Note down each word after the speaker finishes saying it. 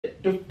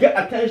to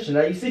get attention.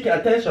 Like, you're seeking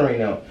attention right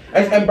now.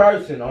 It's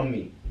embarrassing on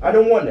me. I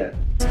don't want that.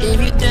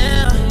 If you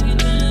down,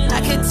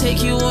 I can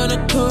take you on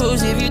a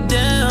cruise if you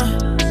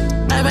down.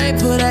 I might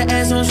put her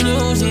ass on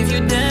snooze if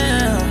you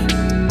down.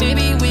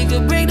 Maybe we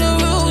could break the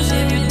rules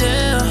if you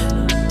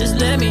down. Just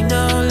let me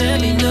know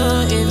if you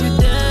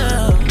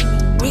down.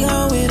 We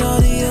gon' win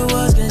all the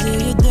awards cause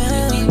if you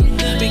down.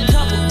 Big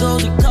couple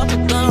goals, a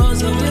couple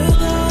goals if you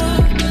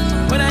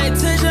down. When I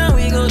attention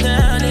we go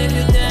down if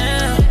you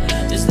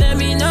down. Just let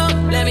me know,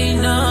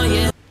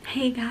 yeah.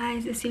 Hey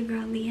guys, it's your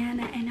girl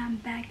LIANA and I'm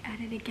back at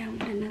it again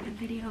with another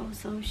video.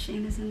 So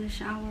Shane is in the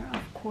shower,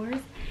 of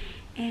course,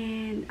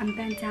 and I'm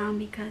bent down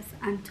because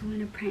I'm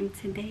doing a prank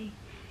today,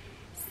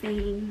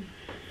 saying,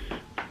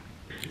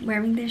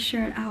 wearing this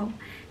shirt out,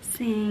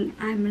 saying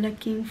I'm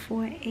looking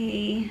for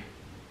a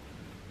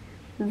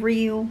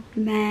real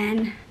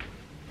man.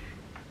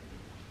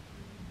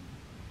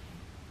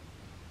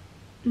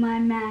 My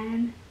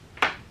man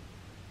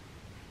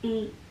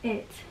ain't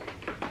it.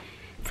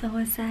 So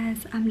it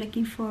says, I'm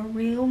looking for a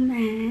real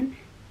man.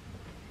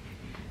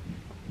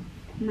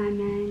 My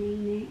man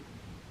ain't it.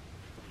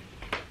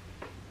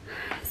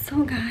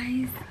 So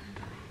guys,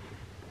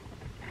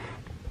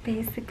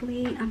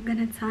 basically I'm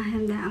gonna tell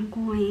him that I'm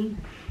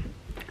going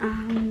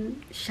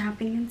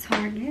shopping in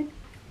Target,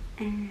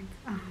 and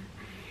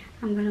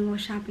I'm gonna go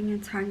shopping in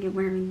Target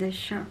wearing this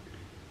shirt.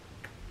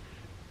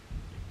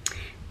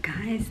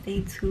 Guys,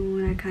 stay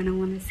tuned. I kind of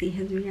want to see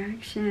his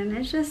reaction.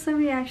 It's just a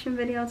reaction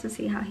video to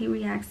see how he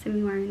reacts to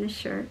me wearing this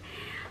shirt.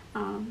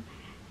 So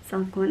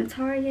I'm going to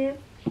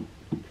Target.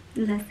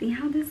 Let's see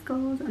how this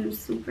goes. I'm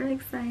super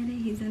excited.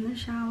 He's in the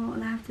shower.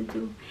 All I have to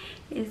do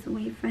is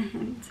wait for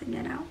him to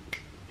get out.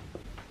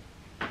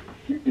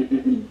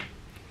 I'm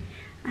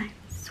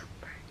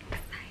super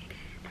excited.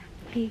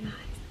 Hey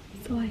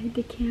guys, so I hit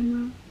the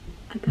camera.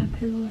 I got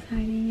pillows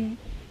hiding it.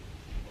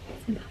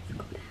 It's about to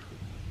go down.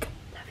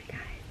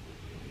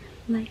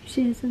 Like,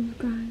 share,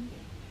 subscribe.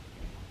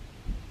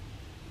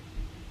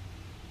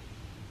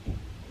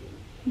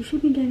 You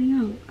should be getting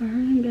out. I heard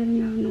him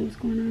getting out. I know what's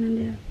going on in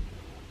there.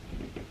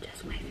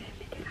 Just wait for him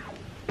to get out.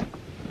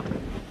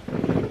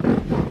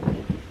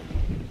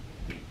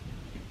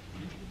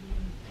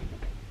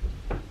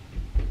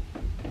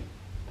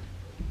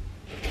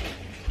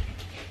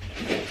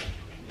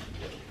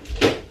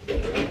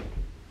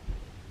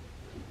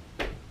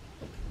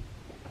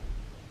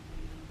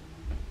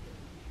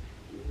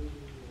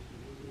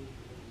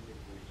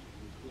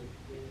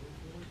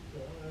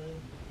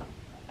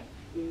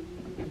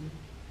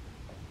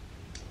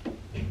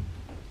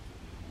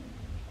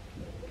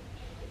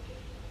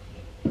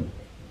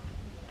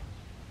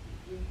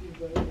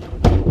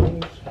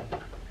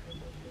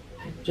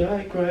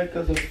 I cry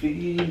cause I feel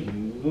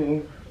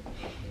you.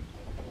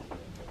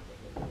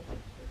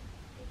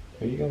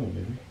 Where you going,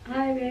 baby?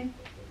 Hi, babe.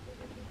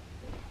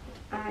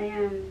 I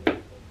am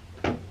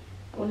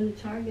going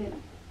to Target.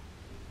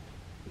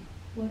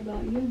 What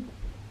about you?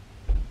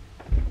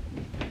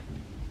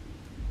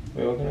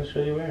 Wait, what can I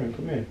show you wearing?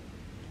 Come here.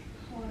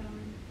 Hold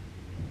on.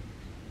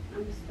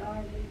 I'm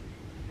starving.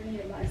 I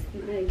need to buy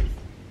some eggs.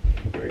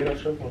 Where you gonna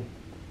shop one?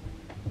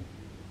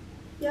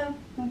 Yeah,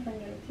 I'm trying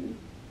to get it to you.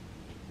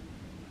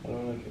 I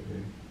don't like it,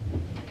 baby.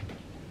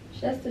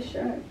 It's just a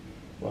shirt.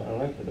 Well, I don't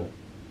like it though.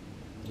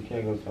 You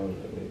can't go tell her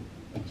that, baby.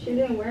 She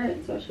didn't wear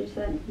it, so she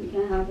said you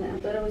can't have it. I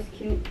thought it was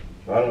cute.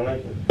 Well, I don't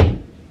like it.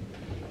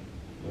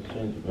 Let's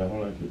change it, but I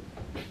don't like it.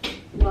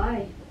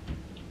 Why?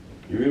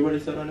 You read what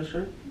it said on the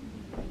shirt?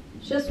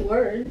 It's just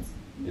words.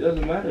 It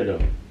doesn't matter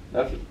though.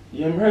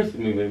 You're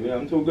embarrassing me, baby.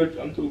 I'm too good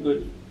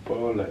for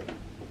all that.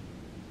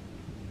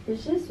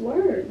 It's just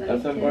words.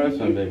 That's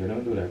embarrassing, baby.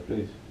 Don't do that,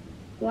 please.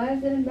 Why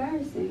is it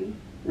embarrassing?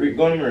 Go in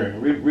the mirror.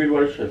 Read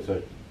what the shirt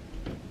said.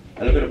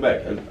 And look at the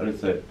back. And it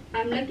said.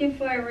 I'm looking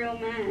for a real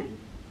man.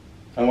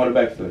 And what the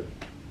back said?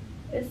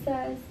 It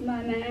says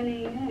my man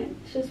ain't it.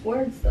 It's just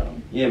words though.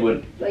 Yeah,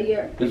 but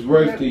it's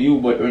words you're, to you.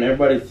 But when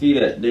everybody see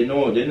that, they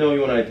know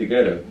you and I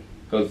together.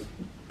 Because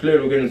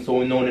clearly we're getting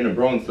so known in the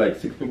Bronx. Like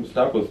 6 people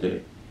stop us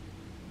there.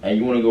 And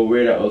you want to go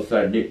wear that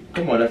outside.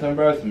 Come on, that's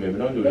embarrassing, baby.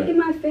 Don't do that. Look at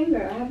my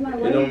finger. I have my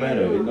wedding. It don't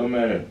matter. It don't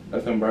matter.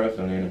 That's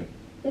embarrassing, ain't it?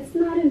 It's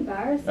not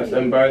embarrassing. That's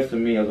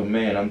embarrassing me as a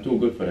man. I'm too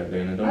good for that,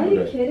 Lena. Don't do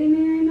that. Are you kidding me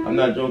right now? I'm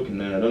not joking,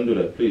 Lena. Don't do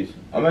that, please.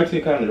 I'm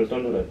actually kind of just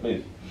don't do that,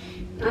 please.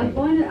 I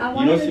want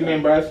you don't see me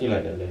embarrassing you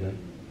like that, Lena.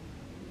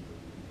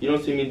 You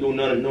don't see me do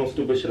no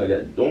stupid shit like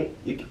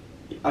that.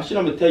 I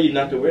shouldn't have to tell you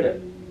not to wear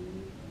that.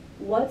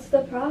 What's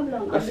the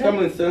problem? That's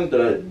common sense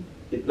that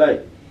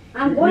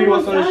read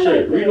what's on the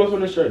shirt. Read what's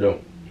on the shirt, though.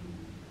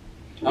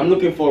 I'm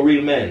looking for a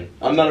real man.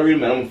 I'm not a real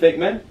man. I'm a fake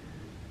man.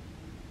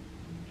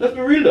 Let's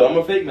be real though, I'm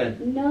a fake man.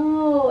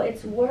 No,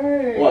 it's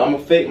words. Well, I'm a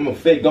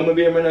fake gummy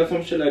bear man or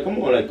some shit. Like,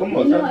 come on,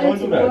 no, don't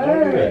do that.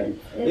 Don't do that.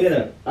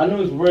 Yeah, I know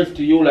it's words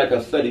to you, like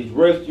I said. It's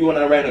words to you when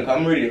I write.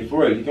 I'm reading. It's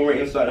words. You can write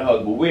inside the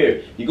house, but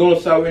where? You going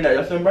to start wearing that?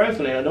 That's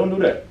embarrassing, and don't do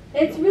that.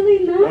 It's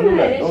really not. Don't do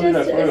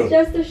that. It's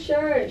just a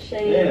shirt,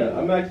 Shane. Yeah,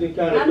 I'm actually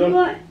kind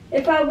of.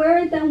 If I wear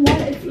it, then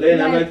what? It's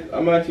Lena, like,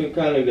 I'm asking you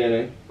kindly,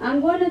 Lena.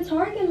 I'm going to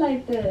Target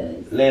like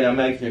this. Lena, I'm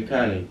asking you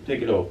kindly.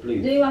 Take it off,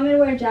 please. Do you want me to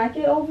wear a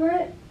jacket over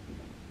it?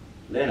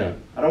 Lena,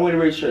 I don't want you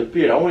to wear a shirt,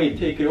 period. I want you to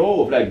take it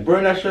off. Like,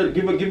 burn that shirt,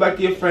 give back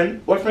to your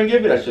friend. What friend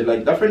gave you that shirt?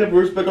 Like, that friend never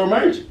respect our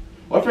marriage.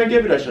 What friend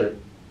gave you that shirt?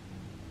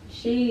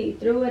 She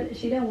threw it.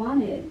 She didn't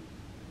want it.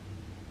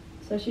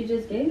 So she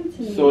just gave it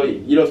to me. So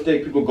you don't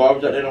take people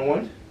garbage that they don't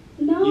want?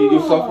 No. You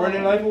suffering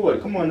in life or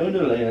what? Come on, don't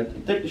do it, Lena.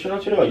 Take the shirt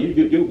out.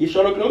 You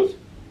short of clothes?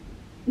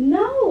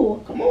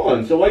 No. Come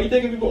on. So why are you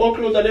taking people old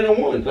clothes that they don't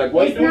want? Like,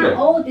 why are you doing that? It's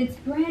not old. It's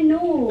brand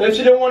new. If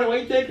she don't want it, why are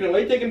you taking it? Why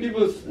are you taking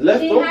people's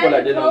leftover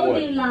that they don't want?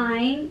 She had a clothing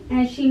line,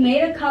 and she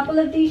made a couple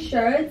of these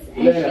shirts,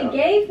 and Lena, she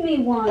gave me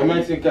one. I'm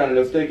asking kind of,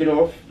 let's take it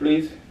off,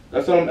 please.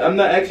 That's all I'm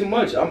not asking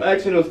much. I'm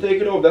asking let's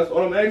take it off. That's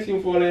all I'm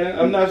asking for, Lena.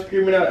 I'm not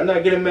screaming out. I'm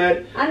not getting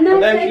mad. I'm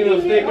asking you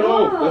let's take it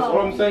off. That's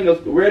all I'm saying.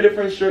 Let's wear a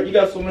different shirt. You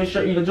got so many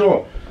shirts in the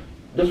drawer.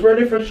 Just wear a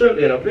different shirt,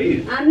 Lena,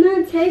 please. I'm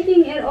not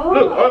taking it off.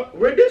 Look,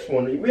 wear this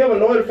one. We have a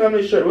loyal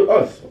family shirt with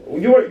us.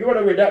 You want to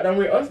wear that, then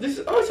wear us. This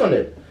is us on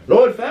it.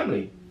 Loyal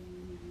family.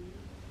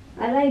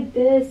 I like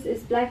this.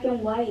 It's black and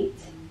white.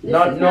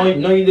 No,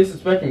 you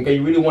disrespecting because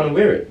you really want to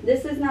wear it.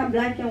 This is not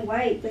black and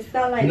white. It's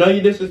not like. No,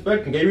 you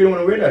disrespecting because you really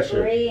want to wear that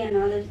shirt. Gray and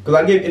all this.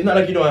 Because it's not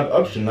like you don't have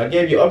option. I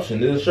gave you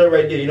option. There's a shirt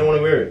right there. You don't want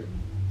to wear it.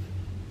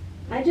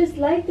 I just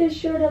like this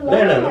shirt a lot.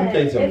 Lena, let me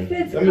tell you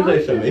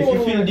something. If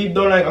you feel deep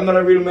down like I'm not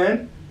a real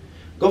man,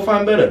 go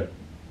find better.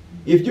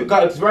 If you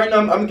got, right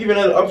now I'm giving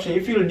another option.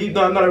 You feel deep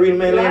down I'm not a real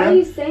man, Lena. Why are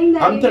you saying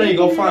that? I'm telling you,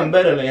 go find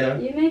better, Lena.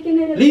 You're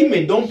making it a leave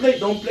me. Don't play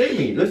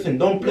me. Listen,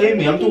 don't play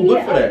me. I'm too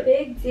good for that.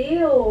 Big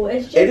deal.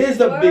 It's just it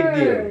is a big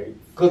deal.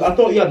 Cause I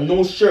thought you have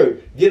no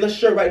shirt. The other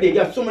shirt right there. You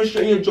have so much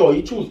shirt in your drawer.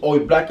 You choose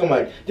black and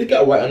white. This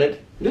got white on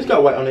it. This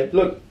got white on it.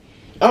 Look.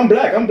 I'm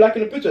black. I'm black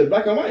in the picture. It's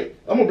black and white.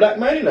 I'm a black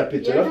man in that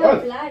picture. You're That's not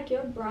us. black.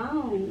 You're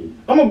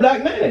brown. I'm a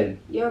black man.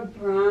 You're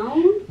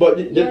brown. But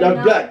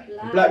that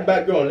black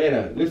background,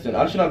 Lena. Listen,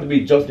 I shouldn't have to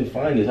be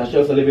justifying this. I should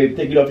also take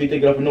it off. You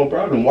take it off with no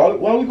problem. Why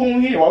are we going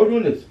here? Why are we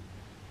doing this?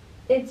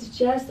 It's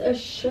just a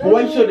shirt.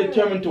 Why are you so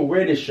determined to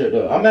wear this shirt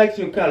though? I'm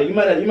asking you kind of. You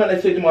might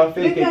have said to my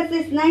face. Because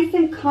it's nice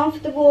and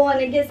comfortable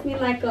and it gives me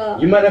like a.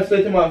 You might have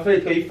said to my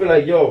face because you feel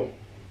like yo.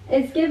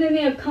 It's giving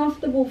me a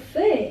comfortable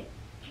fit.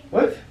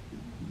 What?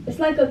 It's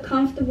like a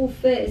comfortable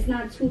fit. It's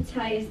not too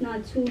tight. It's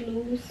not too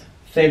loose.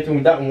 Same thing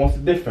with that one. What's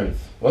the difference?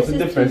 What's the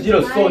difference?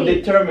 You're so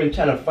determined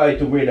trying to fight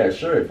to wear that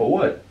shirt for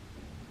what?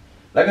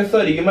 Like I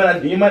said, you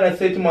might not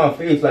say to my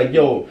face like,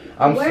 yo,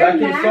 I'm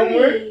slacking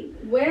somewhere.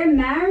 We're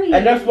married.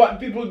 And that's what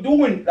people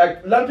doing.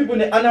 Like a lot of people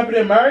they end up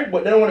in married,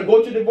 but they don't want to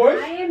go to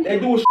divorce. They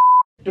do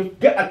to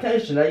get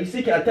attention. Like you're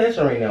seeking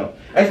attention right now.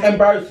 It's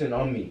embarrassing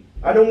on me.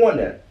 I don't want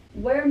that.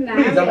 We're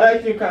married. Please, I'm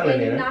asking you kindly,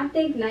 Lena. Do not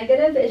think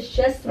negative. It's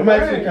just I'm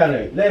asking you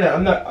kindly, Lena.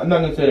 I'm not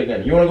gonna say it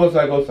again. You wanna go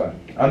outside? Go outside.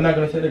 I'm not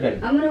gonna say it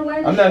again. I'm gonna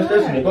wear the I'm not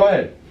stressing it. Go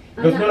ahead.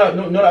 Because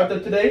no, after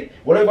today,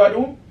 whatever I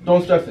do,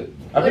 don't stress it.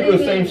 I think the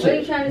same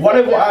shit.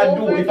 Whatever I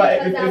do, if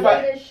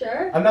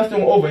I'm not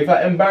saying over. If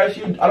I embarrass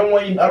you, I don't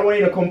want you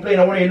to complain.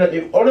 I want you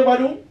to. Whatever I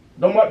do,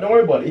 don't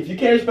worry about it. If you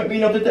can't respect me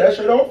enough to take that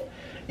shirt off,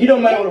 it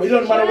don't matter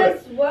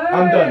what.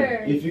 I'm done.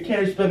 If you can't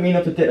respect me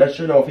enough to take that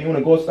shirt off, and you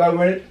wanna go outside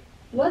with it.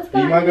 What's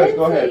going on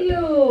to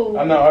you?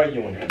 I'm not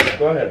arguing.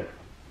 Go ahead.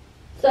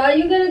 So are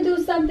you gonna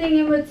do something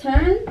in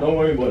return? Don't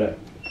worry about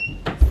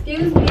that.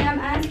 Excuse me, I'm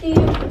asking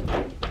you.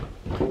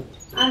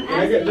 I'm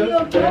asking you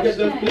a question. Can I get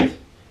this, please?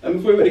 And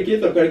before you with the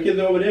kids up, because the kids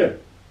are over there.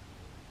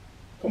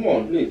 Come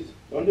on, please.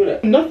 Don't do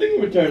that. Nothing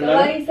in return, so why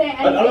are you saying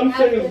anything all I'm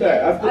saying is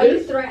that after are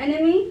this, you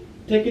threatening me?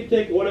 Take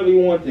it, whatever you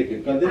want, take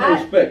it. Because there's no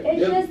respect.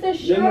 It's just a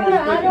shirt.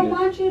 I don't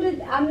want you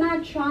to. I'm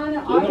not trying to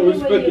argue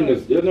with you.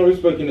 There's no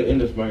respect in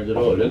this marriage at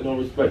all. There's no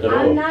respect at all.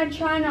 I'm not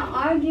trying to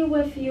argue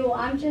with you.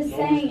 I'm just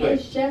saying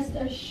it's just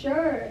a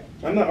shirt.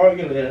 I'm not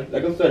arguing, Lena.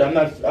 Like I said, I'm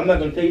not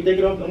gonna take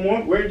it off no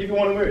more. Wear it if you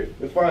want to wear it.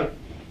 It's fine.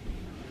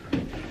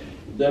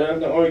 I'm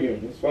not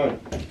arguing. It's fine.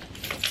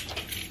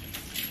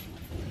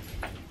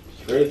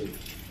 It's crazy.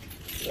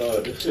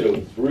 This shit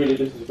was really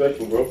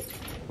disrespectful, bro.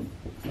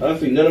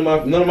 Honestly, none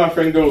of my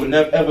friend girls would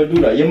never ever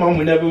do that. Your mom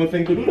would never even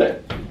think to do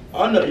that.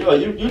 I know, yo,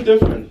 you're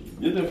different.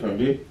 You're different,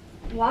 B.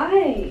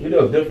 Why? You're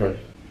just different.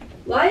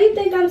 Why do you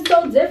think I'm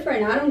so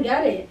different? I don't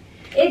get it.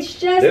 It's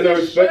just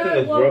a shirt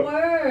with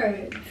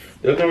words.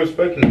 There's no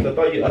respect in this. I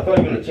thought you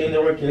were gonna change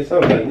the work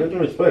yourself. Like, there's no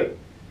respect.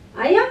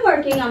 I am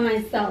working on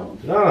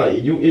myself. Nah,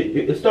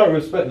 it start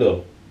respect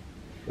though.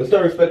 It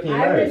start respecting your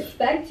marriage. I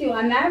respect you.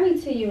 I'm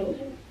married to you.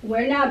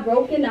 We're not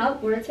broken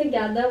up. We're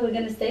together. We're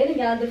gonna stay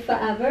together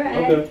forever,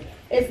 and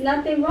it's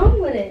nothing wrong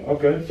with it.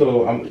 Okay,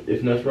 so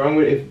it's nothing wrong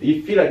with it. If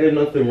you feel like there's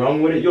nothing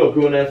wrong with it, you're a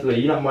grown ass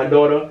lady. You're not my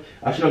daughter.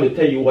 I shouldn't have to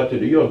tell you what to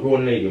do. You're a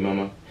grown lady,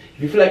 mama.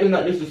 If you feel like it's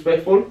not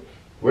disrespectful,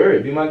 wear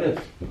it. Be my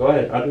guest. Go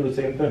ahead. I'll do the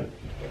same thing.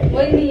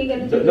 What do you mean you're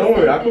gonna do? Don't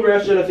worry. I could wear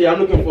a shirt and say I'm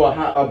looking for a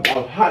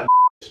hot.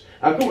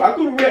 I could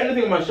wear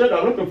anything on my shirt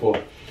I'm looking for.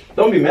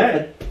 Don't be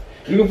mad.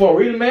 You looking for a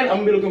real man? I'm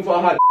gonna be looking for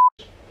a hot.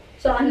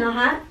 So I'm not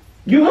hot?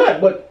 You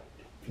hot, but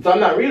so I'm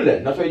not real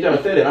then. That's what you're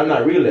trying to say then. I'm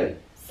not real then.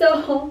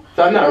 So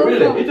I'm not real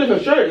then. It's just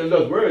a shirt. It's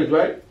just words,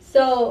 right?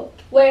 So,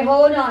 wait,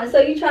 hold on. So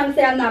you trying to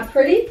say I'm not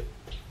pretty?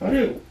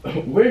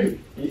 Wait,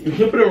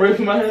 you put a ring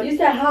in my head? You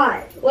said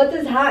hot. What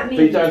does hot mean?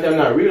 So you trying to say I'm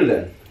not real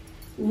then?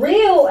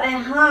 Real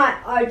and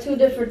hot are two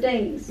different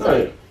things.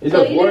 No, it's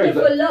just words.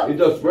 It's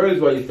just words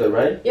what you said,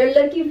 right? You're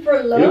looking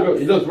for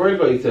looks? It's just words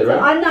what you said, right?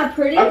 So I'm not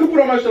pretty? I could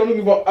put on my shirt, I'm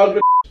looking for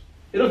ugly.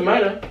 It doesn't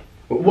matter.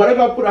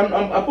 Whatever I put,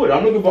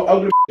 I'm looking for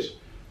ugly.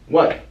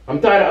 What? I'm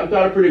tired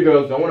of pretty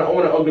girls. I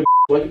want an ugly.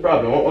 What's the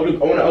problem? I want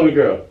an ugly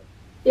girl.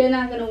 You're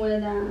not gonna wear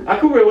that. I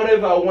could wear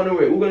whatever I want to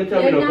wear. Who's gonna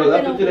tell me no? Because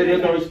after today,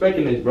 there's no respect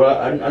in this, bro.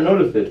 I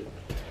noticed it.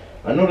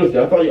 I noticed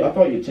it. I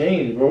thought you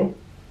changed, bro.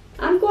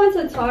 I'm going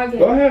to Target.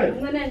 Go ahead.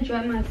 I'm gonna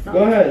enjoy myself.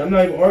 Go ahead. I'm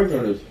not even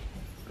arguing this.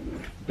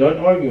 Done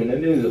arguing.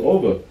 Then this is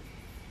over.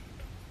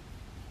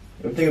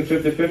 Everything is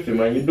 50-50,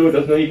 man. You do it.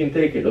 There's no you can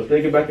take it. Let's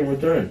take it back in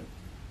return.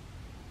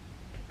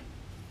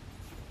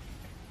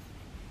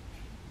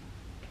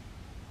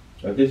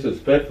 That's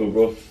disrespectful,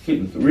 bro.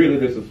 It's really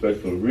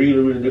disrespectful. Really,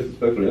 really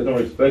disrespectful. There's no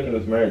respect in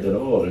this marriage at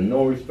all.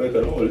 No respect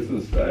at all. This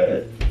is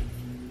sad.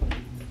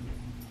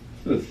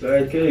 This is a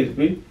sad case,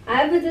 B.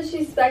 I ever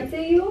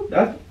disrespected you?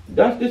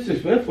 That's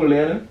disrespectful,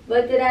 Lana.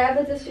 But did I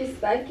ever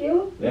disrespect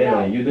you?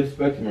 Lana, you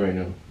disrespecting me right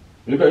now.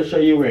 Look at the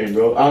shirt you're wearing,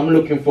 bro. I'm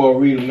looking for a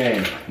real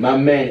man. My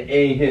man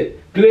ain't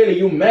hit. Clearly,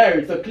 you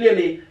married, so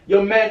clearly,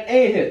 your man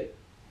ain't hit.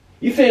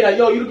 You saying that,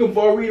 yo, you looking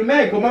for a real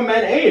man, because my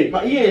man ain't.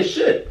 He ain't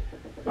shit.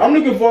 I'm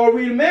looking for a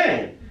real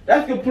man.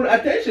 That's gonna put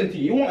attention to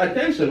you. You want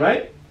attention,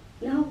 right?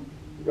 No.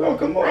 Bro,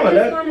 come on. I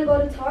just want to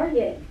go to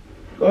Target.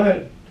 Go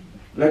ahead.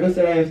 Like I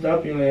said, I ain't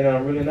stopping you, Lana.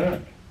 I'm really not.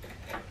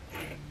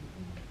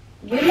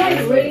 You're like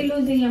really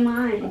losing your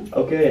mind.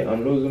 Okay,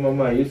 I'm losing my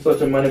mind. You're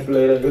such a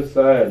manipulator. You're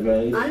sad,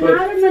 man. I'm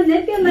not a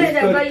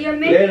manipulator, but you're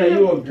making Lana,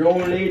 you're a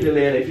grown lady,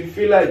 Lana. If you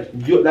feel like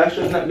that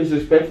shit's not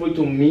disrespectful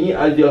to me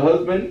as your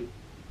husband,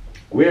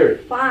 wear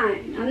it.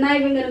 Fine. I'm not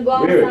even going to go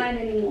outside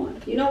anymore.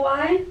 You know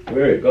why?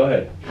 Wear it. Go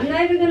ahead. I'm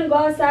not even going to go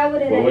outside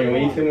with it anymore.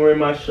 When you see me wearing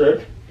my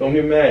shirt, don't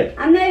get mad.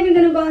 I'm not even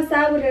going to go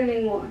outside with it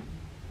anymore.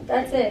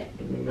 That's it.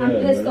 I'm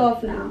pissed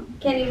off now.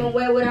 Can't even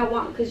wear what I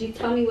want because you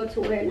tell me what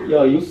to wear now.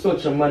 Yo, you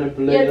such a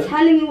manipulator. You're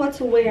telling me what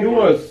to wear You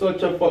are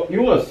such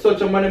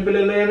a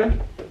manipulator, Lana.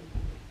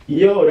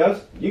 Yo,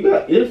 you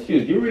got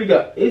issues. You really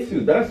got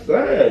issues. That's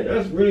sad.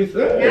 That's really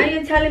sad. Now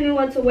you're telling me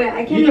what to wear.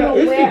 I can't even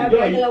wear a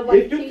regular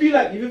white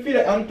t-shirt. If you feel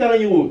like I'm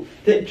telling you,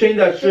 change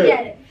that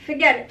shirt.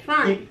 Forget it.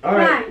 Fine.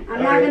 Right. Fine.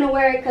 I'm not gonna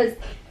wear it because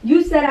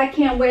you said I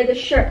can't wear the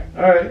shirt.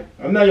 Alright.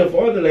 I'm not your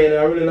father, Lana.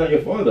 I'm really not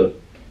your father.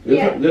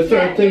 There's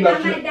certain things you're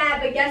not my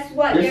dad, but guess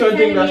what? You're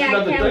telling me I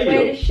can't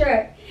wear the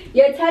shirt.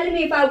 You're telling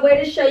me if I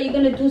wear the shirt, you're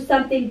gonna do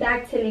something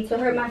back to me to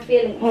hurt my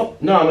feelings. Oh,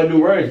 no, I'm gonna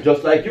do words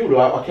just like you do.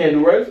 I can't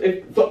do words.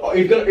 It hurt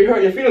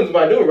your feelings if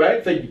I do it,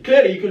 right? So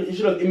clearly you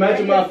should have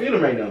imagined my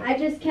feeling right now. I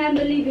just can't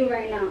believe you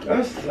right now.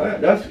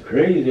 That's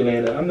crazy,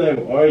 Lana. I'm not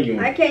even arguing.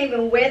 I can't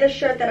even wear the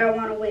shirt that I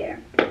want to wear.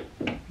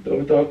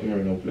 Don't talk to me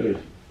right now, please.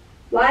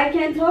 Why I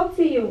can't talk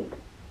to you?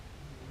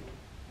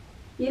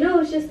 You know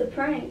it's just a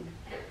prank.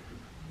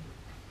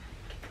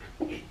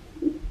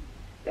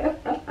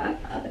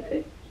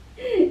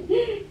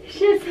 It's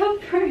just a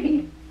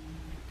prank.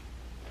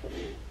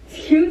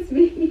 Excuse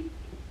me.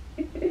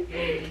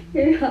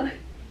 Yeah.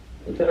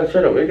 Take that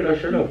shirt up. Where get that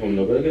shirt up from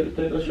though? Take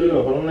that shirt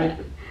up. I don't like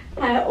it.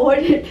 I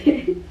ordered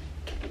it.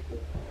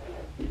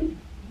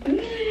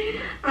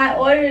 I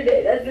ordered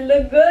it. Does it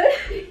look good?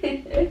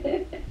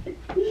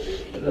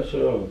 Take that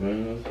shirt off,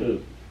 man. That's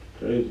just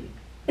crazy.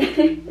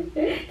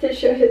 The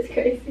shirt is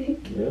crazy.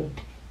 Yeah.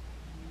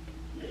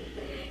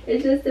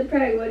 It's just a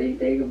prank. What do you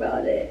think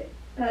about it?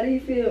 How do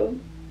you feel?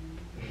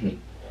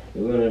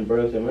 You're gonna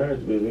embrace your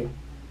marriage, baby.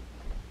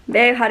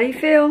 Babe, how do you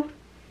feel?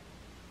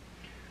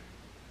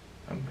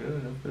 I'm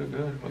good. I feel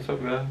good. What's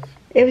up, guys?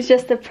 It was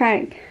just a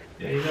prank.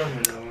 Yeah, you know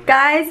me now.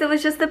 Guys, it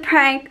was just a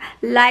prank.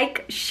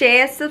 Like,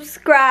 share,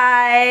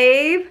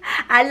 subscribe.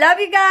 I love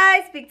you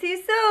guys. Speak to you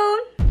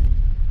soon.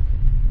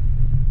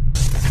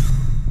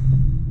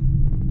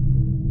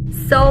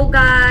 So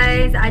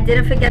guys, I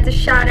didn't forget to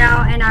shout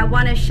out, and I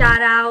want to shout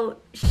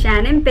out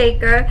Shannon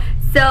Baker.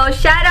 So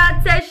shout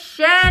out to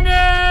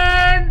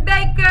Shannon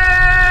Baker.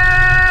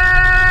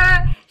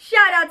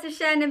 Shout out to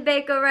Shannon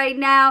Baker right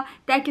now.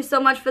 Thank you so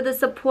much for the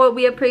support.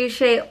 We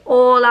appreciate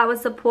all our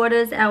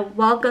supporters, and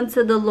welcome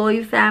to the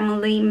Loyal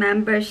Family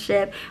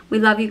membership. We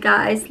love you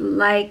guys.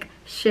 Like,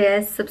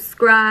 share,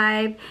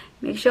 subscribe.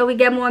 Make sure we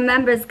get more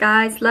members,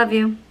 guys. Love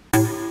you.